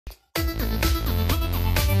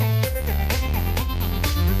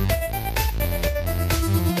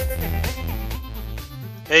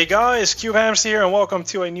Hey guys, Cubehamster here and welcome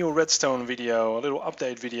to a new redstone video, a little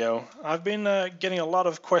update video. I've been getting a lot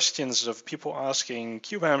of questions of people asking,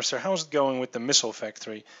 Cubehamster, how's it going with the missile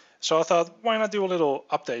factory? So I thought, why not do a little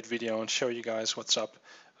update video and show you guys what's up.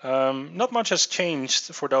 Not much has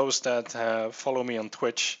changed for those that follow me on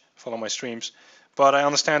Twitch, follow my streams, but I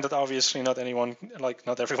understand that obviously not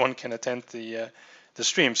everyone can attend the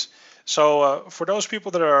streams. So for those people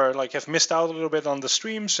that are have missed out a little bit on the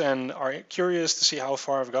streams and are curious to see how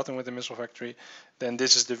far I've gotten with the missile factory, then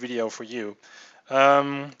this is the video for you.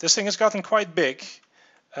 This thing has gotten quite big,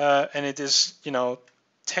 and it is,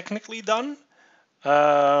 technically done,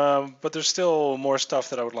 but there's still more stuff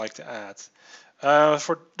that I would like to add.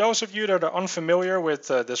 For those of you that are unfamiliar with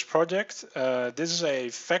this project, this is a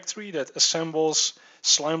factory that assembles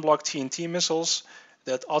slimeblock TNT missiles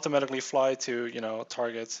that automatically fly to,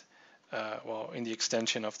 target, in the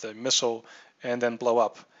extension of the missile and then blow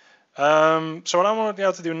up. So what I'm going to be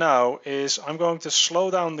able to do now is I'm going to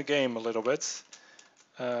slow down the game a little bit.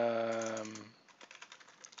 This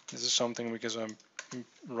is something because I'm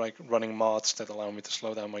running mods that allow me to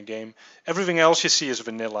slow down my game. Everything else you see is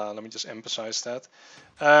vanilla, let me just emphasize that.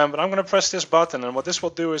 But I'm going to press this button, and what this will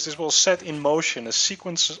do is this will set in motion a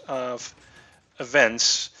sequence of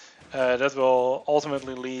events that will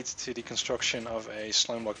ultimately lead to the construction of a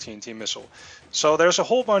slimeblock TNT missile. So there's a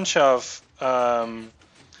whole bunch of how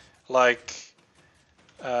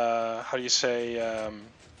do you say,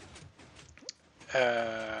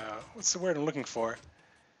 what's the word I'm looking for?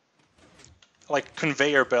 Like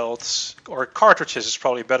conveyor belts, or cartridges is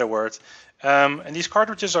probably a better word. And these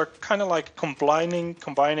cartridges are kind of like combining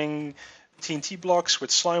TNT blocks with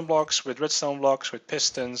slime blocks, with redstone blocks, with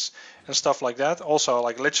pistons and stuff like that. Also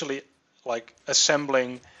literally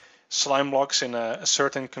assembling slime blocks in a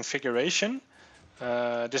certain configuration.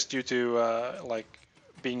 Just due to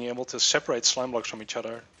being able to separate slime blocks from each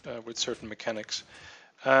other with certain mechanics.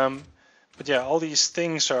 But yeah, all these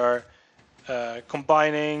things are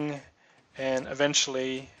combining, and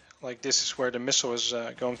eventually this is where the missile is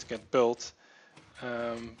going to get built.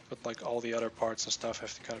 But all the other parts and stuff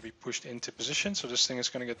have to kind of be pushed into position. So this thing is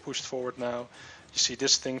going to get pushed forward now. You see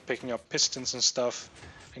this thing picking up pistons and stuff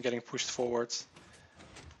and getting pushed forward.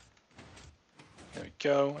 There we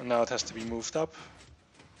go. And now it has to be moved up.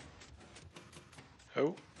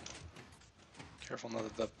 Oh, careful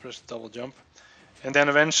not to press double jump. And then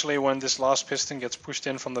eventually, when this last piston gets pushed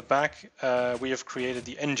in from the back, we have created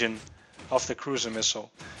the engine of the cruiser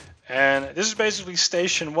missile. And this is basically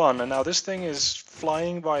station 1, and now this thing is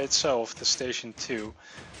flying by itself to station 2,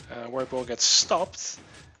 where it will get stopped,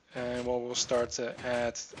 and we'll start to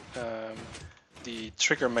add the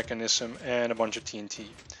trigger mechanism and a bunch of TNT.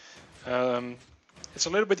 It's a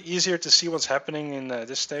little bit easier to see what's happening in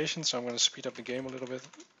this station, so I'm going to speed up the game a little bit.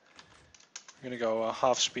 I'm going to go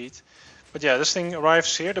half speed. But yeah, this thing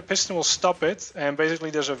arrives here, the piston will stop it, and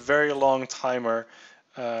basically there's a very long timer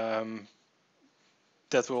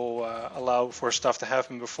that will allow for stuff to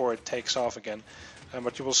happen before it takes off again. And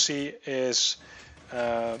what you will see is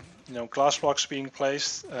glass blocks being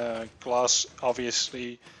placed, glass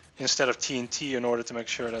obviously instead of TNT in order to make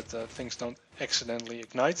sure that things don't accidentally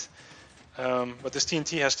ignite. But this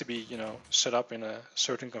TNT has to be set up in a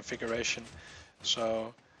certain configuration.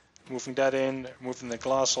 So moving that in, moving the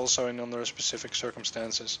glass also in under specific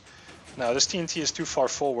circumstances. Now this TNT is too far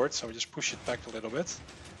forward, so we just push it back a little bit.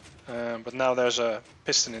 But now there's a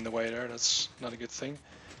piston in the way there, that's not a good thing.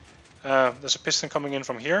 There's a piston coming in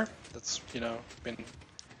from here, that's been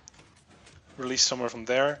released somewhere from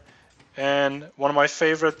there. And one of my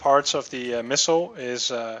favorite parts of the missile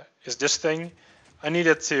is this thing. I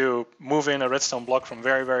needed to move in a redstone block from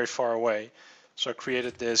very, very far away. So I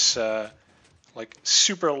created this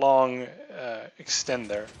super long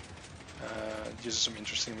extender. Uses some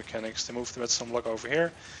interesting mechanics to move the redstone block over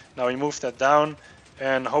here. Now we move that down,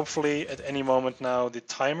 and hopefully at any moment now the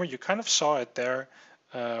timer, you kind of saw it there,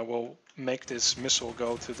 will make this missile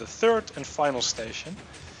go to the third and final station.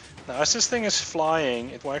 Now as this thing is flying,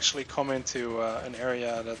 it will actually come into an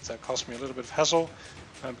area that cost me a little bit of hassle,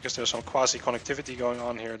 because there's some quasi-connectivity going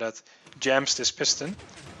on here that jams this piston.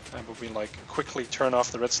 But we quickly turn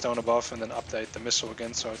off the redstone above and then update the missile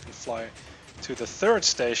again so it can fly to the third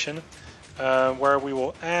station, where we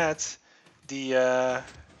will add the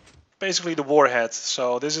basically the warhead.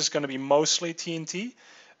 So this is going to be mostly TNT.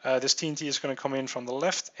 This TNT is going to come in from the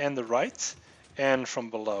left and the right and from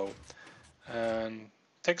below. And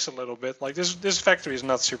takes a little bit. This factory is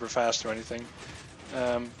not super fast or anything.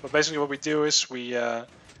 But basically what we do is we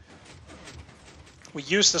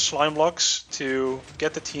use the slime blocks to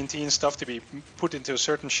get the TNT and stuff to be put into a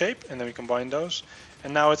certain shape, and then we combine those.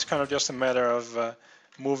 And now it's kind of just a matter of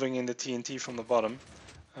moving in the TNT from the bottom,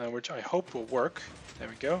 which I hope will work. There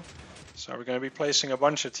we go. So we're going to be placing a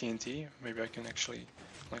bunch of TNT. Maybe I can actually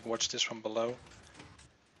like watch this from below.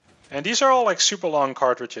 And these are all like super long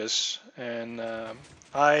cartridges, and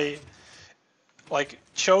I like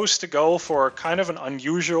chose to go for kind of an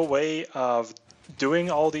unusual way of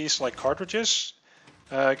doing all these like cartridges,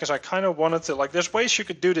 because I kind of wanted to like, there's ways you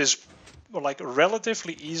could do this like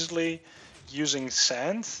relatively easily using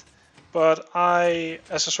sand, but I,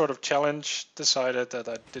 as a sort of challenge, decided that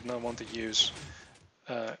I did not want to use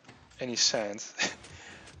any sand.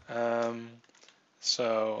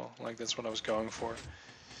 So like that's what I was going for.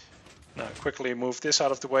 Now quickly move this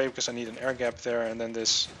out of the way because I need an air gap there, and then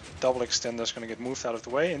this double extender is going to get moved out of the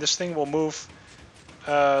way, and this thing will move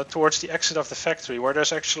towards the exit of the factory, where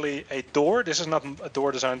there's actually a door. This is not a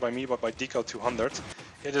door designed by me, but by Deco 200.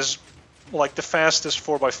 It is like the fastest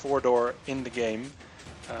 4x4 door in the game.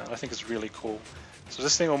 I think it's really cool. So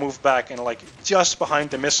this thing will move back, and like just behind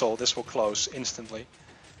the missile, this will close instantly.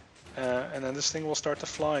 And then this thing will start to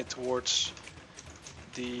fly towards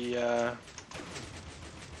the...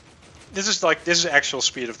 This is actual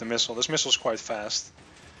speed of the missile. This missile is quite fast,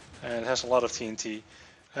 and it has a lot of TNT.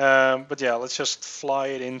 But yeah, let's just fly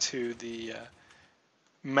it into the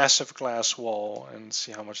massive glass wall and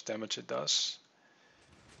see how much damage it does.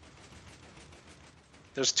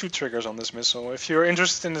 There's 2 triggers on this missile. If you're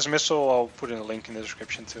interested in this missile, I'll put in a link in the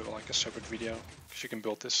description to like a separate video, because you can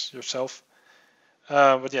build this yourself.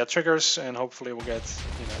 But yeah, triggers, and hopefully we'll get,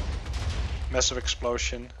 you know, massive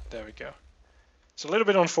explosion. There we go. It's a little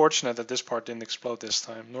bit unfortunate that this part didn't explode this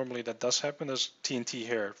time. Normally that does happen. There's TNT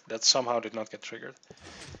here that somehow did not get triggered.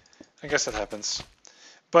 I guess that happens.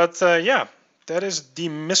 But yeah, that is the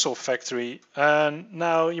missile factory. And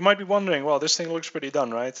now you might be wondering, well, this thing looks pretty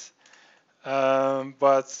done, right?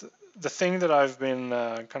 But the thing that I've been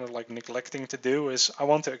kind of like neglecting to do is I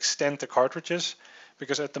want to extend the cartridges,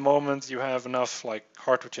 because at the moment you have enough like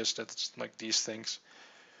cartridges that's like these things.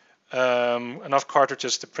 Enough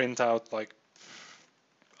cartridges to print out like,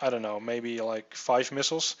 I don't know, maybe like 5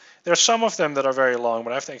 missiles. There are some of them that are very long, but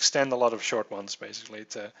I have to extend a lot of short ones basically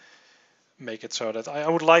to make it so that I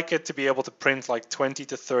would like it to be able to print like 20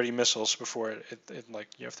 to 30 missiles before it like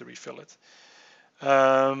you have to refill it.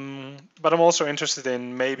 But I'm also interested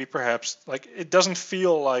in maybe perhaps like it doesn't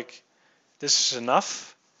feel like this is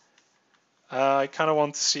enough. I kind of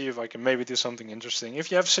want to see if I can maybe do something interesting. If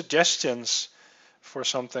you have suggestions for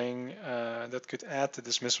something that could add to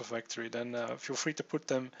this missile factory, then feel free to put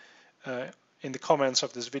them in the comments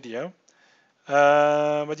of this video.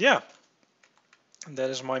 But yeah,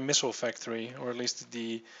 that is my missile factory, or at least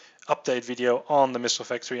the update video on the missile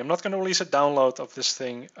factory. I'm not going to release a download of this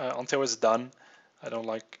thing until it's done. I don't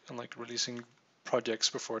like releasing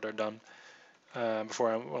projects before they're done,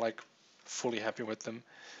 before I'm like fully happy with them.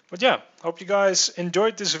 But yeah, hope you guys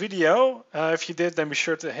enjoyed this video. If you did, then be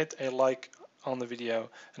sure to hit a like on the video,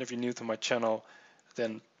 and if you're new to my channel,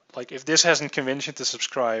 then like if this hasn't convinced you to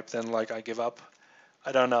subscribe, then like I give up.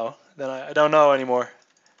 I don't know. Then I don't know anymore.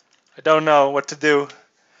 I don't know what to do.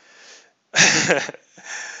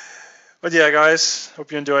 But yeah, guys,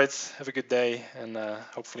 hope you enjoyed. Have a good day, and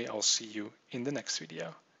hopefully I'll see you in the next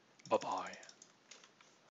video. Bye bye.